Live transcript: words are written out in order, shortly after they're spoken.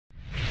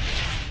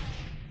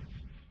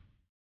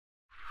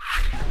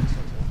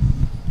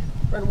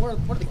Brandon,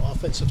 what are the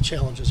offensive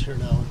challenges here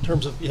now in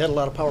terms of you had a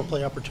lot of power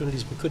play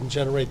opportunities but couldn't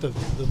generate the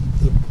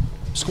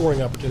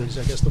scoring opportunities,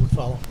 I guess, that would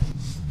follow?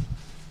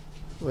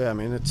 Well, yeah, I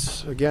mean, it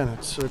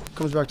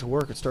comes back to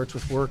work. It starts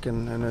with work,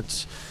 and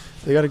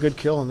they got a good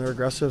kill and they're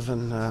aggressive,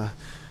 and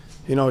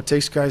it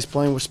takes guys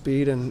playing with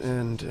speed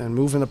and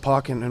moving the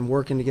puck and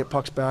working to get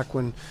pucks back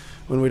when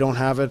we don't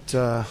have it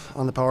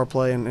on the power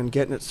play and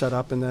getting it set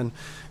up and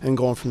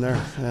going from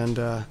there.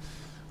 And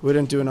we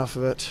didn't do enough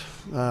of it.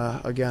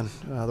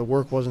 The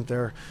work wasn't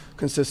there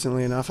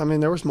consistently enough. I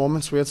mean, there was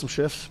moments we had some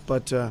shifts,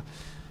 but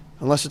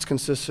unless it's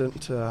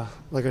consistent,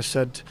 like I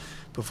said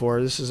before,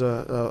 this is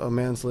a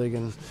man's league,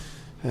 and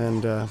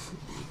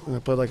we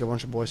played like a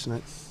bunch of boys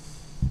tonight.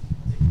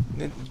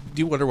 Do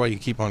you wonder why you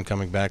keep on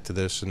coming back to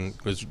this? And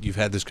because you've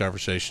had this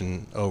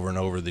conversation over and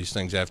over, these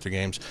things after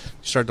games,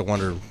 you start to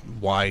wonder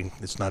why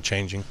it's not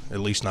changing, at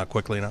least not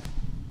quickly enough?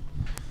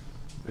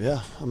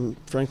 Yeah, I'm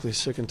frankly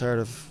sick and tired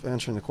of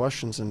answering the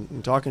questions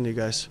and talking to you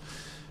guys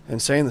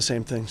and saying the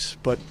same things.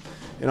 But,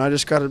 I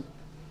just got to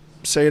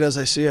say it as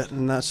I see it,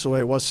 and that's the way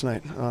it was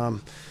tonight.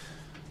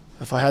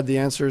 If I had the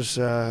answers,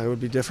 it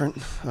would be different.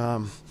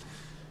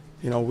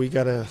 We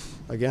got to,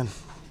 again,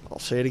 I'll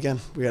say it again,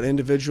 we got to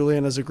individually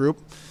and as a group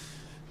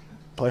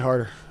play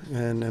harder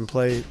and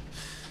play,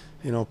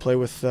 play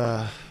with,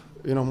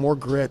 more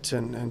grit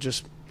and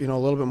just, a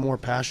little bit more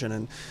passion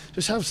and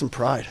just have some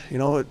pride.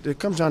 It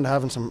comes down to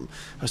having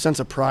a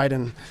sense of pride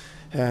and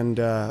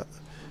not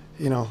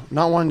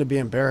wanting to be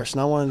embarrassed,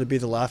 not wanting to be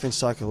the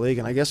laughingstock of the league.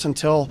 And I guess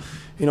until,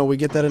 we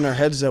get that in our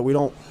heads that we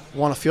don't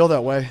want to feel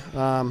that way,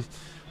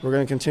 we're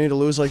going to continue to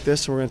lose like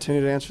this, and we're going to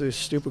continue to answer these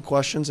stupid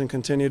questions and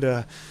continue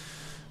to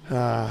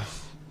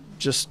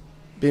just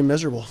be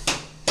miserable.